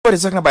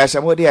everybody's talking about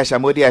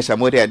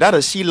Ashamodi. That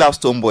is She Loves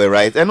Tomboy,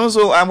 right? And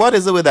also, what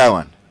is it with that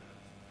one?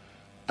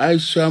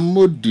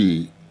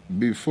 Ashamodi,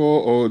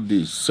 before all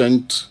this,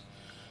 sent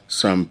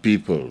some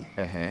people,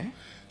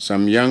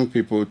 some young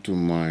people to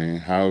my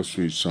house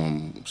with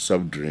some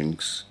soft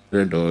drinks,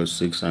 $100 or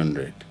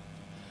 $600.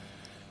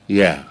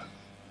 Yeah.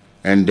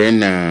 And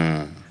then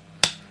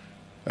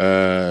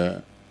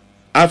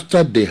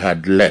after they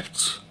had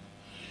left,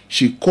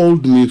 she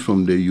called me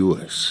from the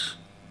US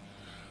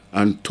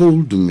and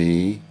told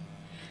me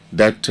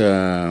that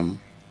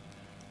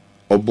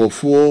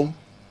Obofuo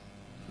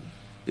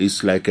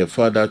is like a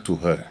father to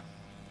her.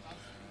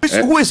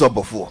 Who is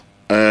Obofuo?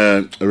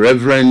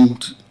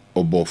 Reverend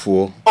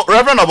Obofuo. Oh,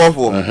 Reverend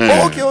Obofuo.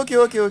 Oh,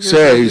 okay.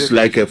 So he's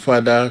like a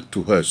father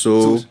to her.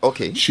 So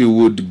she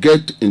would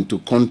get into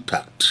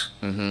contact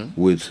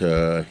with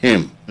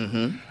him.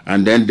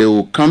 And then they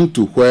will come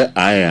to where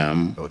I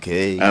am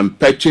and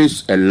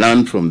purchase a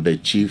land from the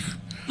chief.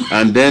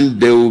 And then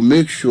they will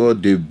make sure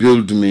they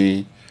build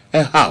me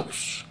a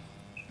house.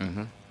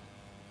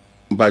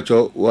 But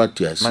what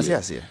you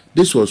say?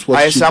 This was what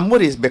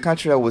Aishamodi's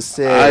Bekachira was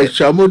say.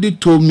 Aishamodi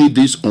told me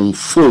this on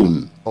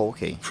phone.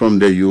 From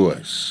the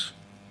US.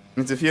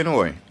 It's if you know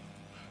why.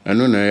 I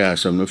don't know.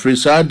 Some no free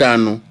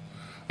sadano.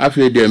 I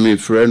feel they me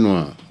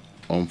friend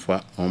on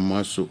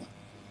maso.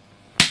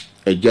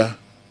 Eja.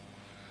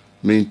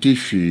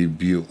 Mentishi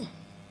bio.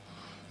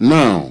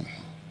 Now,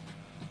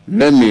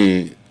 let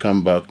me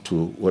come back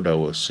to what I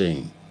was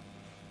saying.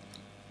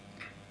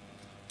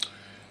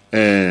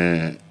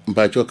 This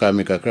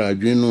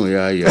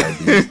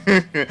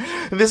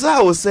is how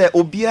I will say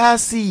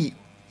Obiasi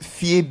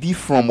Fiebi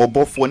from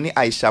Obofoni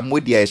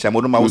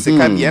Aishamodi ma was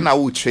a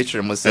would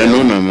treasure myself.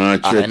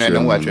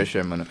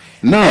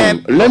 Now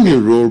let me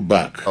roll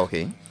back.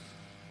 Okay.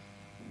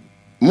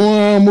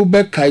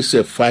 Mubeka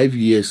said 5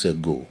 years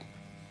ago.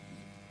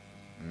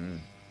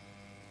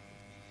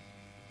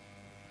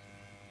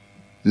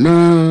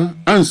 Na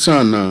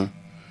ansana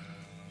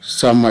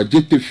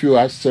samajitifu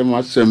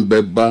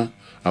asembeba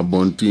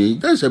abonti.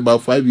 That's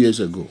about 5 years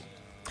ago.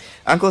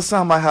 Uncle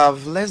Sam, I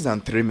have less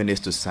than 3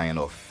 minutes to sign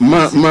off.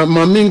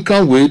 Main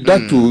can't wait.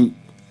 That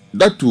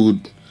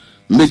would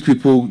make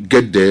people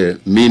get the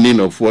meaning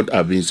of what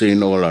I've been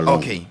saying all along.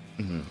 Okay.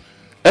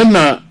 And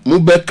now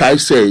Mubeka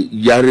say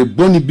yare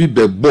boni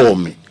bibe bo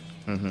me.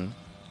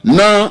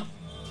 Na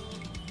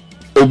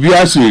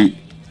obviously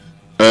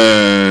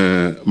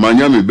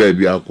manyami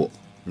baby ako.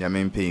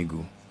 Yamin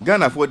Pingu.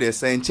 Ghana for the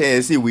same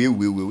chance, we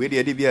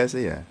the DBI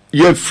say.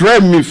 Your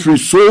friend me free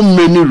so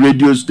many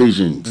radio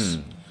stations.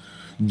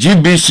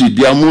 GBC,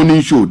 their morning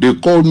show, they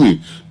called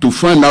me to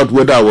find out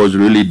whether I was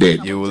really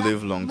dead. You will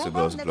live long to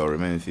God's glory,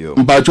 man.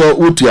 But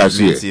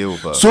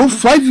so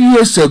 5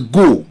 years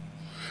ago,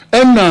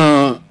 and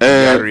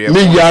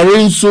me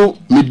yarenso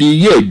me di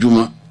ye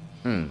juma.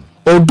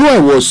 Although I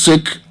was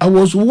sick, I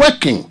was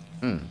working.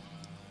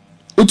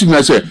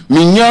 Ultimately, say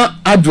me nya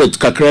advert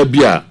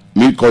kakrabia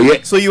me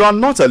koye. So you are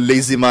not a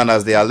lazy man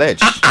as they allege.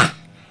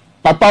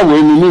 Papa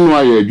we me no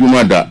aye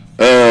juma da.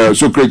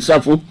 Socrates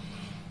Safo.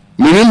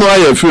 Me no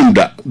aye film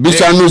da.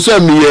 Bisa no say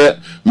me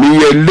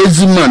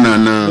lazy man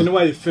ana. Me no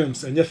aye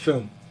films and your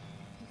film.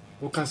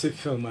 We can say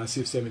film as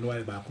if say me no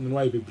aye back. Me no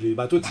aye be brave.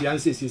 But what Tian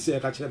say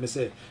ka kire me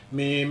say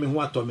me who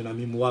ato me na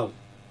me mu wow.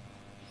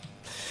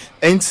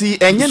 And see,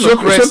 and you know,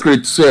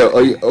 secret say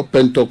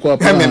open to kwa.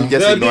 I'm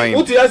just ignoring.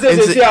 What you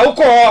say, I will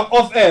call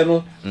off air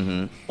no.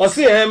 Or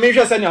say, me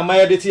just send your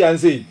my identity and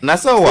say.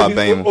 Nasa wa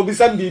bem. Obi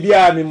some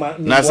bibia me ma.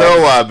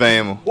 Nasa wa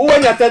bem. Who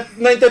when you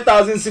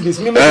 90,000 cities?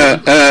 Me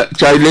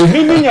Charlie.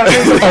 Me ya.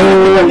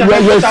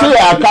 You say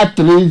I got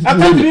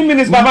 3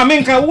 minutes, Baba.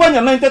 Me can when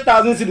you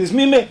 90,000 cities.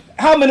 Me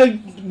how many?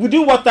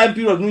 Within what time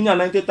period? We need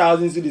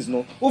 90,000 cities,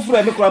 no.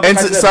 And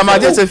some are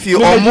just a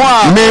few or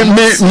more. Me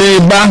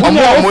ba.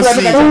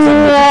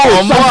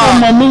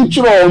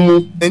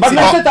 But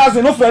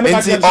 90,000 no friend.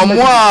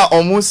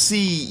 Almost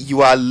see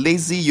you are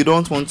lazy. You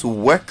don't want to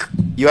work.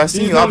 You are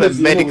saying you have a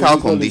medical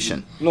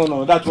condition.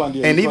 No, that one.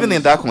 And even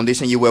in that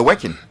condition, you were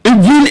working.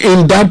 Even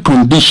in that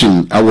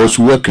condition, I was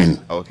working.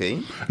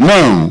 Okay.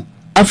 Now,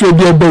 after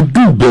the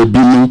do baby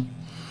no.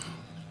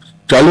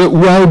 Charlie,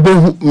 why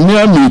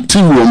near me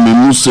tea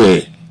me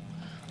say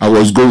I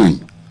was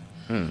going.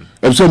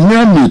 If so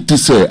near me to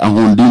say I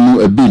want to know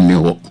a bit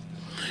new.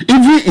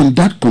 Even in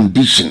that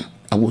condition,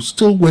 I was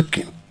still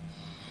working.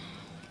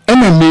 And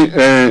I mean,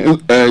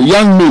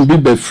 young men be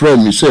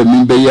befriend me say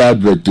me be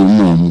advert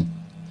no.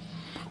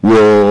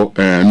 Well,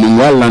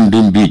 Nungwa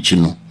Landing Beach,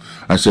 you know,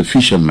 as a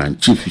fisherman,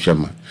 chief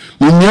fisherman.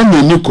 Me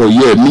niko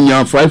ye me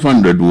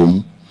 500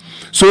 woman.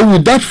 So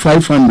with that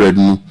 500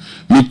 no,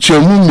 me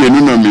chemu me no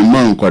na me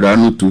man kwada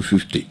no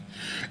 250.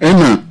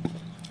 Ena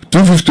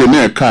 250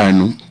 na car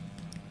no.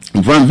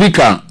 Van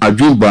Vika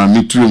adwumba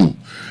me trim.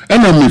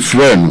 Ena me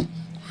friend no.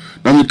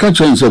 Na me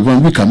catch and say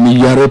Van Vika me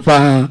yare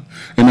pa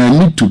and I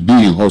need to be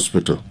in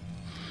hospital.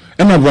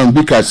 Ena Van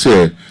Vika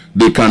say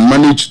they can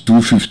manage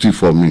 250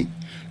 for me.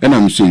 And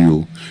I'm say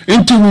you.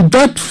 Until with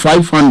that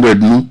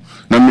 500 no,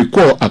 na me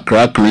call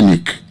Accra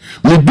clinic.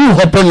 Me do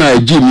happen I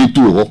me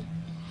too.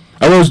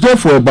 I was there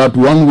for about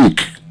 1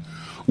 week.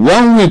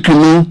 1 week, you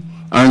know,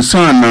 and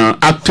son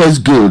Actors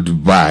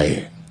Guild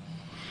buy.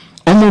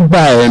 Almost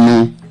buy, you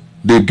know,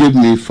 they gave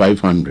me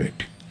 500.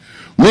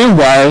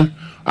 Meanwhile,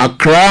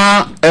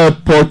 Accra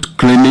Airport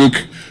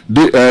Clinic,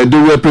 they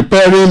were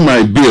preparing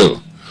my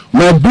bill.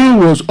 My bill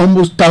was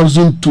almost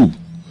 1,002,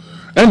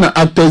 and the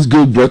Actors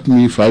Guild brought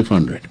me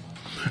 500.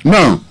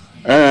 Now,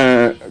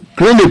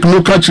 clinic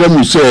no catch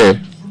me say.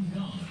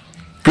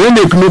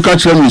 Clinic no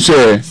catch me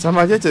say. Some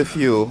I get a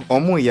few.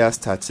 Omo ya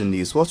starting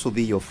this. What will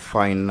be your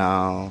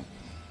final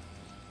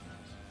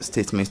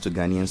statements to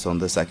Ghanaians on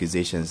this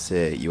accusation?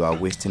 Say you are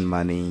wasting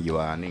money, you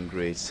are an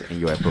ingrate, and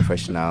you are a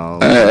professional.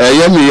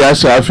 Me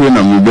ask after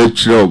na me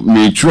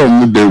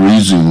the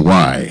reason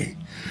why.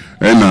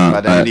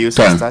 But then you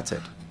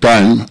started.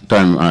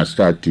 Time I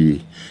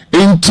started.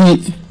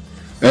 Inti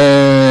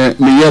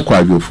me ye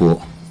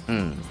kwadwofo.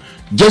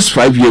 Just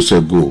 5 years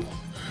ago.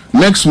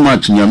 Next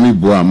month nyami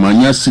boa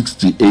manya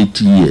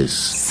 68 years.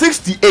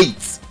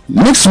 68.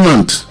 Next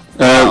month.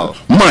 Wow.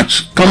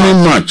 March,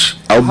 coming March.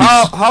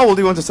 How old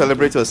do you want to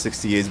celebrate your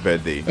 68th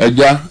birthday?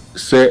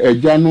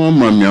 Eja no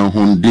mami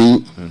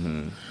ahondin.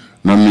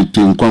 Na mi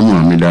tinko mo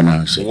amida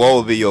na say. What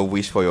will be your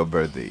wish for your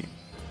birthday?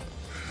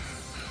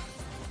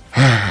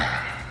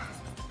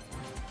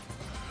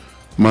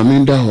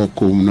 Maminda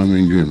hoko na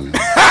menjwe.